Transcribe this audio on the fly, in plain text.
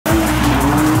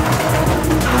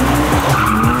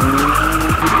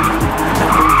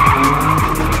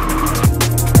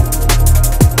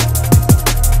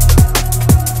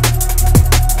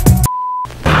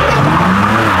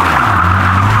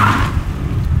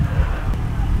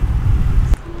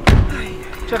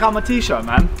Check out my t-shirt,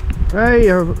 man. Hey,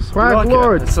 swag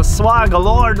lord. It's a swag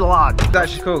lord lad. It's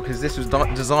actually cool because this was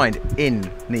designed in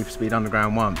Need for Speed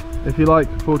Underground 1. If you like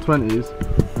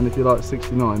 420s and if you like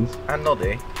 69s. And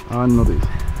Noddy. And Noddies.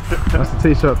 That's the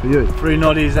t-shirt for you. 3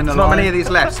 Noddies in the There's not many of these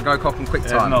left, so go cop them quick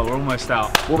time. No, we're almost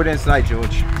out. What are we doing today,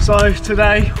 George? So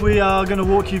today we are going to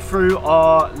walk you through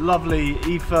our lovely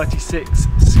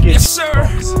E36 skid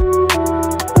box.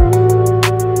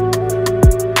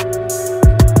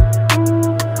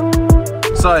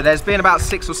 So there's been about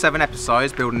 6 or 7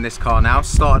 episodes building this car now.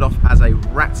 Started off as a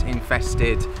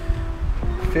rat-infested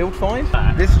Field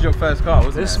 5? This is your first car,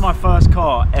 wasn't it? This is my first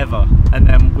car ever, and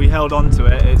then we held on to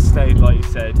it. It stayed, like you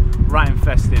said,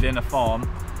 rat-infested in a farm,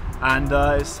 and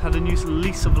it's had a new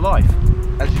lease of life.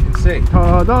 As you can see.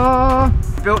 Ta-da!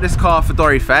 Built this car for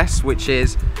Dory Fest, which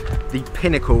is the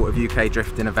pinnacle of UK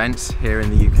drifting events here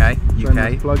in the UK.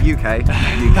 UK,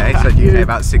 said UK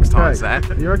about 6 times there.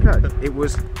 You're okay. It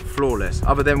was flawless,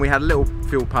 other than we had a little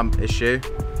fuel pump issue,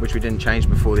 which we didn't change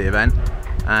before the event,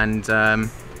 and it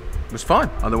was fine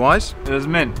otherwise. It was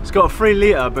mint. It's got a 3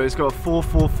 litre, but it's got a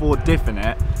 444 diff in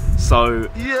it, so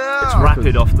it's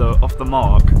rapid off the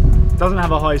mark. Doesn't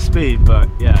have a high speed, but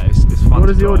yeah, it's fun. What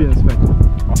does the audience think?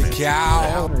 That's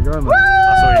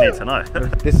all you need to know.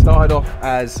 This started off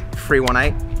as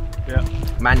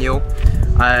 318 manual.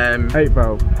 8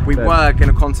 valve. We were going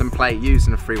to contemplate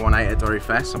using a 318 at Dory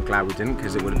Fest. I'm glad we didn't,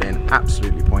 because it would have been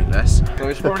absolutely pointless. So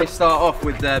we should probably start off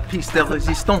with the piece de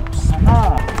resistance.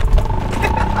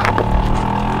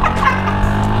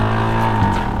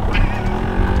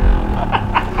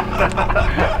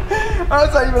 How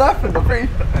does that even happen? I'm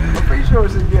pretty sure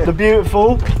it's good. The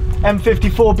beautiful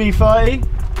M54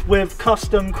 B30 with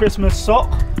custom Christmas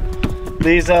sock.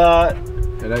 These are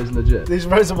that is legit. These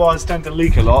reservoirs tend to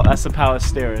leak a lot. That's the power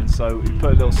steering, so we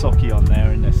put a little socky on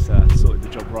there, and this sorted the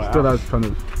job right Still out. has kind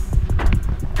of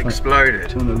exploded.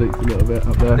 Kind of leaked a little bit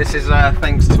up there. This is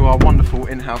thanks to our wonderful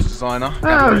in-house designer.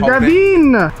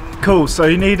 Gavin! Cool. So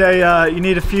you need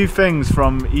a few things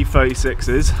from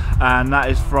E36s, and that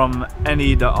is from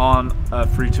any that aren't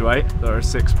 328, that are a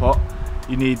 6-pot.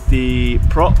 You need the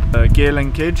prop, gear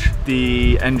linkage,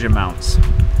 the engine mounts.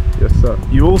 Yes, sir.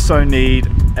 You also need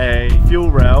a fuel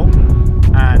rail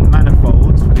and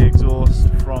manifolds for the exhaust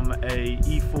from a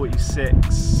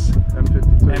E46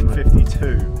 M52.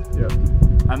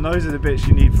 Yeah. And those are the bits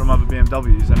you need from other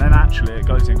BMWs, and then actually it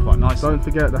goes in quite nicely. Don't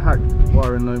forget the hack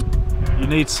wiring loom. You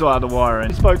need to sort out the wiring.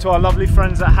 We spoke to our lovely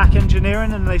friends at Hack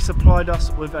Engineering, and they supplied us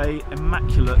with a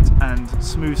immaculate and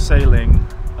smooth sailing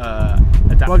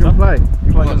adapter.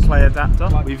 Plug and play adapter.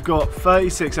 We've got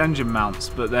 36 engine mounts,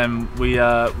 but then we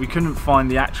couldn't find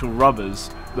the actual rubbers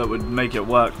that would make it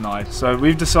work nice. So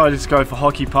we've decided to go for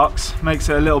hockey pucks. Makes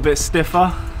it a little bit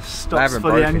stiffer. Stops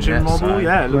for the engine wobble. So.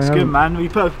 Yeah, it looks good, man. We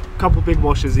put a couple big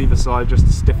washers either side just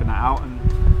to stiffen it out,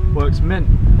 and works mint.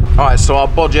 Alright, so our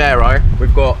bodge aero,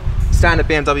 we've got standard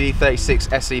BMW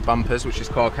E36 SE bumpers, which this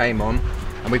car came on,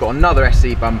 and we got another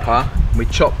SE bumper. We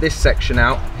chopped this section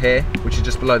out here, which is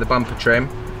just below the bumper trim,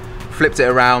 flipped it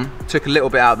around, took a little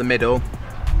bit out of the middle,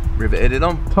 riveted it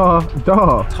on.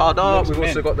 Ta-da! Ta-da! We've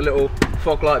also got the little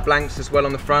fog light blanks as well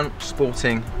on the front,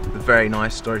 sporting the very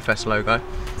nice Dory Fest logo.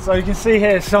 So you can see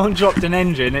here, someone dropped an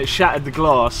engine, it shattered the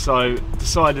glass, so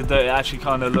decided that it actually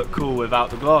kind of looked cool without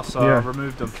the glass, so I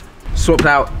removed them. Swapped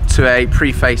out to a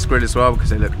pre-faced grille as well, because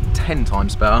they look 10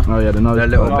 times better. Oh yeah, the nose. They're a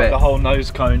little bit. The whole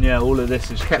nose cone, yeah, all of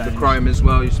this is kept changed. The chrome as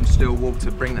well, used some steel wool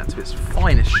to bring that to its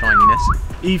finest shininess.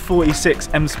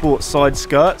 E46 M Sport side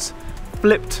skirts,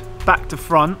 flipped back to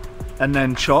front and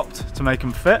then chopped to make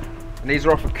them fit. And these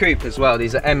are off a coupe as well.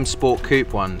 These are M Sport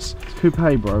coupe ones. It's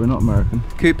coupe, bro. We're not American.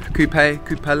 Coupe,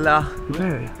 coupella.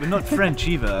 We're not French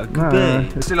either.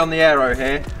 Coupe. Still on the aero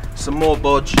here. Some more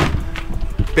bodge.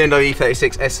 BMW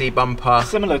E36 SE bumper.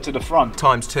 Similar to the front.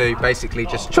 ×2, basically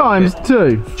just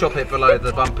 ×2. Chop it below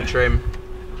the bumper trim.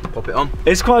 Pop it on.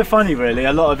 It's quite funny, really.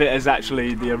 A lot of it is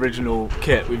actually the original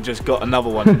kit. We've just got another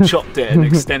one and chopped it and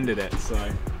extended it. So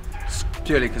it's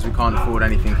purely because we can't afford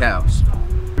anything else.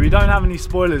 We don't have any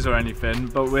spoilers or anything,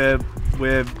 but we're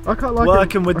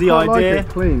working with the idea. Like it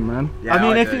clean, man. Yeah, I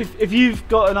mean, if you've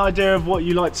got an idea of what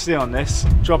you like to see on this,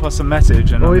 drop us a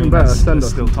message, and even better, send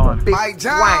us still time. Big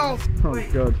wang. Oh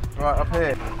god. Right up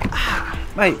here.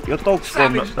 Mate, your dog's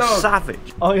savage.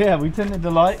 Oh yeah, we tinted the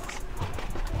lights.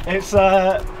 It's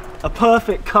a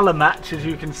perfect colour match, as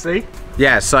you can see.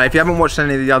 Yeah, so if you haven't watched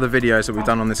any of the other videos that we've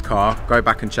done on this car, go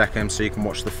back and check them so you can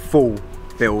watch the full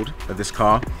build of this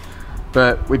car.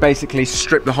 But we basically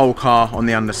stripped the whole car on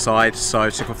the underside, so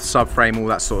took off the subframe, all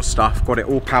that sort of stuff, got it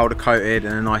all powder coated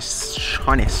in a nice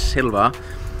shiny silver,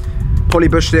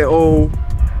 polybushed it all,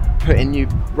 put in new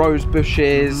rose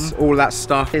bushes, all that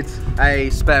stuff. It's a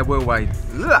spare wheel well.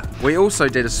 We also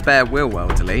did a spare wheel well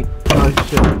delete. Oh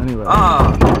shit, anyway.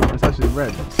 It's actually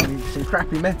red. Some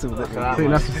crappy metal. I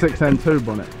think that's a 6N tube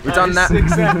on it. We've done that. We've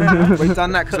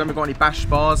done that because we haven't got any bash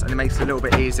bars, and it makes it a little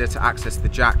bit easier to access the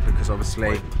jack, because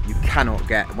obviously you cannot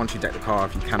get, once you deck the car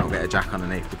off, you cannot get a jack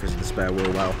underneath because of the spare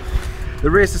wheel well. The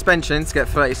rear suspension, to get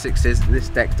 36s, this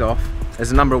decked off,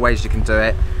 there's a number of ways you can do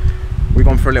it. We've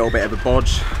gone for a little bit of a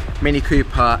bodge. Mini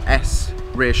Cooper S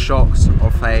rear shocks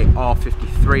of a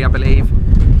R53, I believe,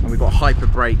 and we've got hyper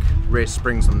brake rear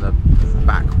springs on the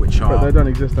back, which are... But they don't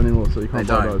exist anymore, so you can't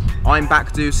buy those. I'm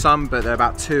back do some, but they're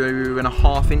about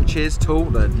 2.5 inches tall.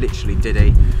 They're literally diddy.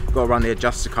 You've got to run the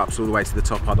adjuster cups all the way to the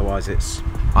top, otherwise it's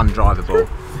undrivable.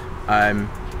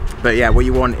 But yeah, what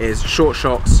you want is short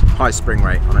shocks, high spring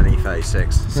rate on an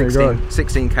E36.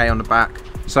 16k on the back.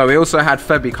 So we also had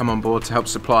Febby come on board to help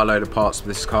supply a load of parts for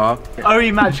this car.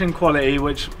 OE matching quality,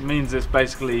 which means it's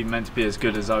basically meant to be as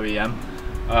good as OEM.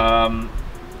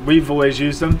 We've always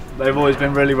used them. They've always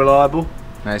been really reliable.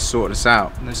 They sorted us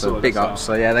out. So big up.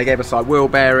 So yeah, they gave us like wheel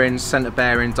bearings, centre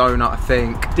bearing, donut, I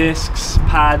think. Discs,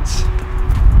 pads.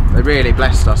 They really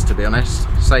blessed us, to be honest.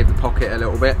 Saved the pocket a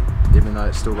little bit, even though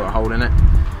it's still got a hole in it.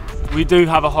 We do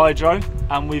have a hydro,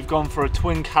 and we've gone for a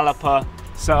twin caliper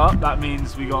setup. That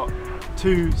means we got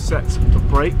 2 sets of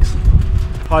brakes.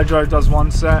 Hydro does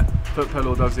one set, foot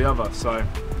pedal does the other. So,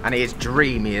 and it is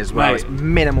dreamy as well. Mate, it's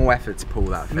minimal effort to pull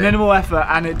that thing. Minimal effort,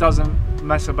 and it doesn't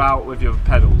mess about with your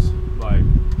pedals. Like,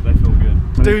 they feel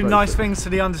good. Do nice things to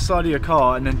the underside of your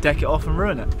car and then deck it off and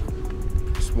ruin it.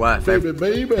 It's worth it.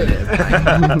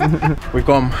 We've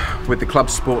gone with the Club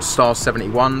Sport Style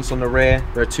 71s on the rear.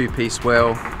 They're a 2-piece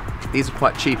wheel. These are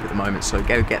quite cheap at the moment, so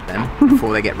go get them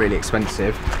before they get really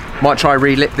expensive. Might try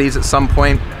relip these at some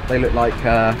point. They look like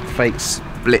fake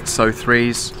Blitz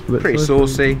 03s. Pretty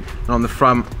saucy. And on the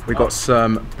front, we've got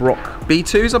some Brock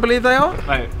B2s, I believe they are.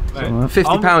 Mate.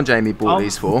 £50 Jamie bought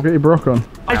these for. Get your Brock on.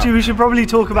 Actually, we should probably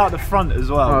talk about the front as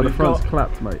well. Oh, the front's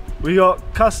clapped, mate. We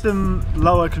got custom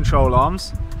lower control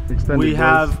arms. Extended we boys.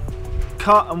 have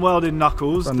cut and welded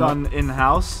knuckles done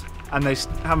in-house, and they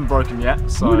haven't broken yet,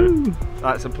 so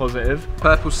that's a positive.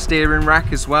 Purple steering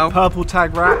rack as well. Purple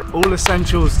tag rack. All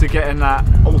essentials to getting that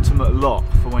ultimate lock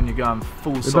for when you're going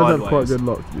full sideways. It does have quite a good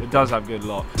lock. It does have good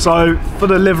lock. So for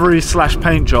the livery slash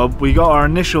paint job, we got our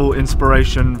initial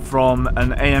inspiration from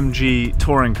an AMG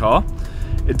touring car.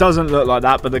 It doesn't look like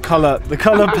that, but the color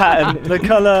pattern,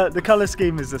 the color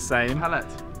scheme is the same.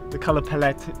 The color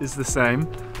palette is the same.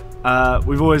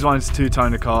 We've always wanted to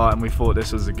two-tone a car, and we thought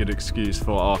this was a good excuse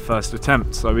for our first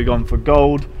attempt. So we've gone for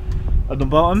gold at the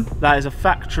bottom. That is a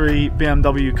factory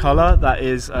BMW colour. That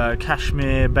is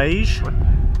cashmere beige.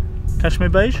 Cashmere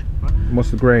beige?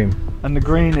 What's the green? And the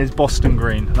green is Boston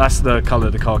green. That's the colour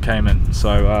the car came in.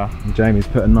 So Jamie's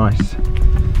put a nice,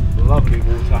 lovely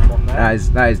wall tap on there.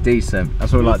 That is decent.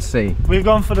 That's what we like to see. We've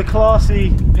gone for the classy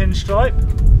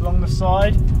pinstripe along the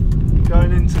side,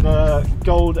 going into the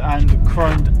gold and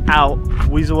chromed out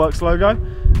Weaselworks logo,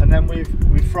 and then we've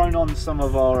thrown on some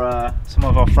of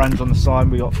our friends on the side.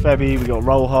 We got Febby, we got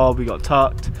Roll Hard, we got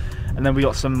Tucked, and then we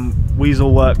got some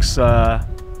Weaselworks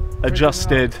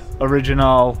adjusted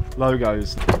original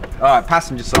logos. All right,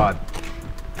 passenger side.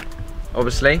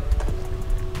 Obviously,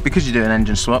 because you do an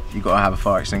engine swap, you've got to have a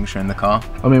fire extinguisher in the car.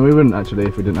 I mean, we wouldn't actually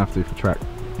if we didn't have to for track.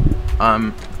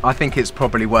 I think it's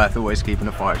probably worth always keeping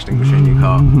a fire extinguisher in your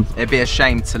car. It'd be a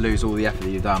shame to lose all the effort that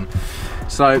you've done.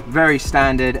 So very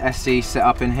standard SE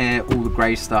setup in here, all the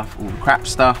grey stuff, all the crap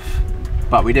stuff.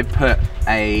 But we did put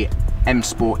a M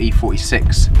Sport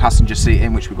E46 passenger seat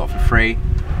in, which we got for free.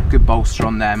 Good bolster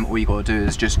on them. All you got to do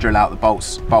is just drill out the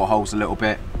bolt holes a little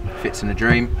bit. Fits in a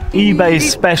dream. eBay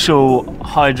special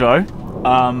hydro,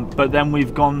 but then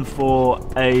we've gone for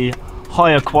a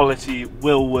higher quality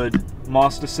Willwood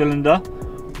master cylinder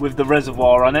with the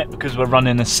reservoir on it, because we're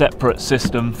running a separate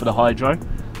system for the hydro.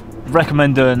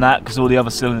 Recommend doing that because all the other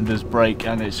cylinders break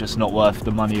and it's just not worth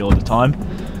the money or the time.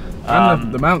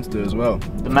 And the mounts do as well.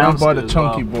 The mounts buy the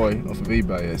chunky boy off of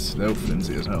eBay, they're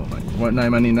flimsy as hell, mate. Won't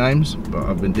name any names, but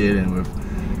I've been dealing with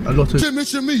a lot of...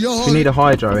 If you need a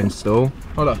hydro install,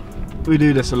 hold on. We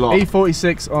do this a lot.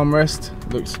 E46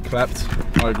 armrest looks clapped,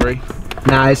 I agree.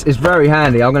 nah, it's very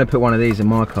handy. I'm going to put one of these in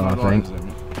my car, I think.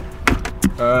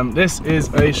 This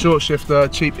is a short shifter,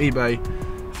 cheap eBay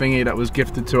thingy that was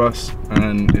gifted to us,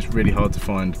 and it's really hard to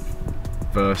find.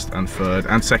 First and third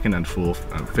and second and fourth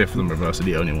and fifth and reverse are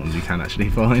the only ones you can actually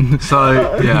find.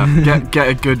 So yeah, get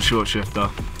a good short shifter.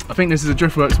 I think this is a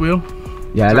Driftworks wheel.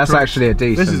 Yeah, that's actually a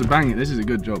decent. This is a banging. This is a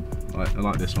good job. I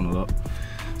like this one a lot.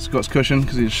 Scott's cushion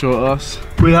because he's a short ass.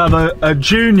 We have a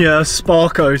junior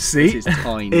Sparko seat. This is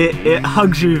tiny. It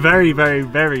hugs you very, very,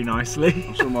 very nicely.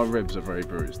 I'm sure my ribs are very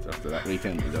bruised after that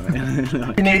weekend we've done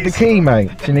it. You need the key, mate.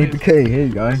 You need the key. Here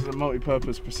you go. This is a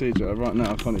multi-purpose procedure. Right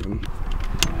now I can't even.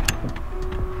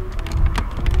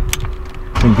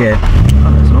 In gear.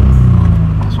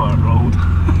 That's why it rolled.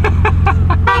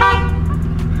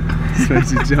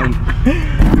 Crazy jump.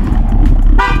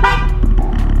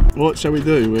 What shall we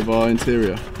do with our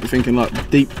interior? You're thinking like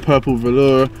deep purple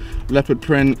velour, leopard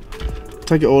print,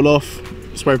 take it all off,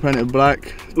 spray paint it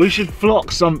black. We should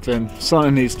flock something.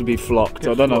 Something needs to be flocked.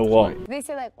 I don't know what. They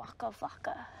say like waka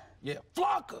flocka. Yeah,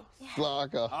 flocker. Yeah.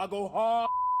 Flocker. I go hard.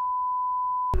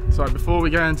 So before we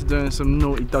go into doing some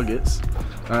naughty duggets,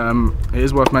 it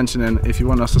is worth mentioning if you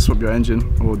want us to swap your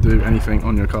engine or do anything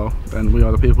on your car, then we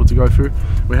are the people to go through.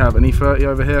 We have an E30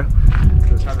 over here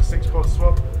that's had a 6-pod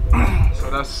swap, so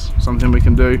that's something we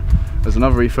can do. There's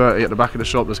another E30 at the back of the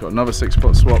shop that's got another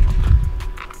 6-pod swap.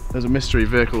 There's a mystery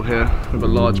vehicle here with a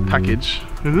large package.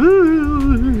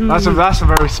 That's a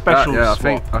very special yeah,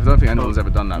 swap. I don't think anyone's ever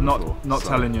done that before. Not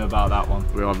telling you about that one.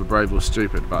 We're either brave or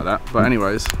stupid about that. But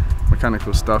anyways,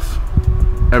 mechanical stuff.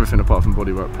 Everything apart from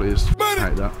bodywork, please. I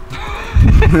hate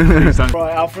that.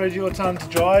 Right, Alfred, your turn to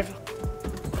drive.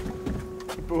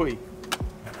 Good boy.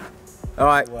 All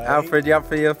right, Alfred, you up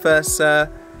for your first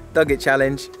Dugget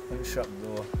challenge? Let me shut the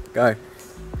door. Go.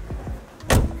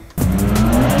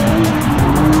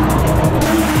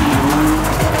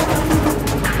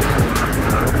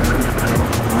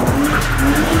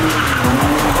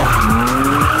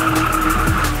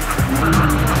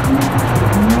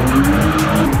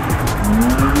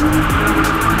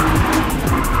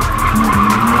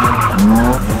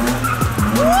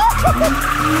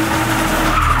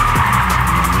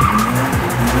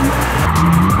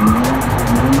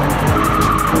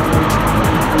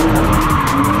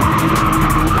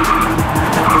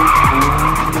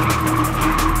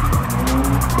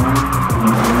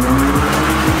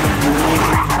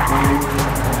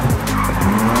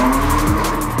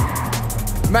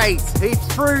 Mate, he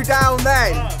threw down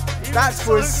then. That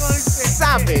was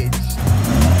savage.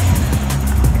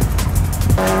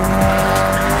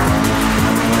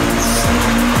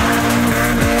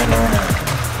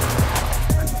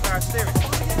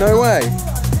 No way.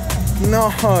 No.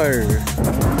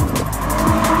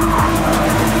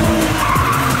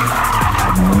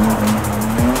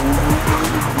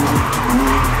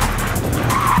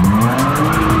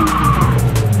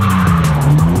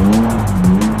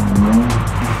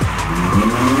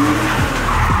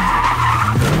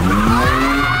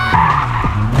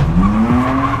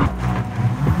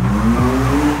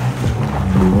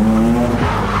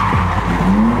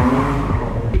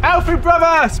 Alfred,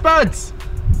 brother, Spuds.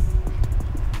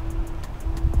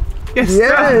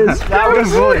 Yes,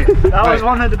 That was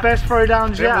one of the best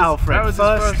throwdowns yet, Alfred. That was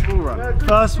his first wall run.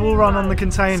 First wall run on the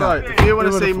container. So, if you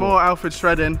want to see more Alfred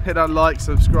shredding, hit that like,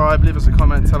 subscribe, leave us a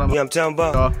comment, tell them. Yeah, I'm telling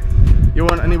about. You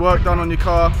want any work done on your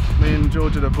car? Me and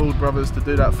George are the Bald Brothers to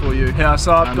do that for you. Hit us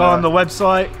up, go on the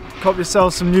website, cop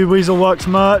yourself some new Weasel Works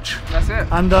merch. That's it.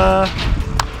 And bye.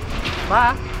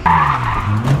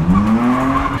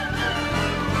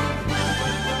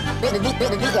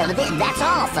 That's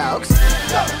all, folks.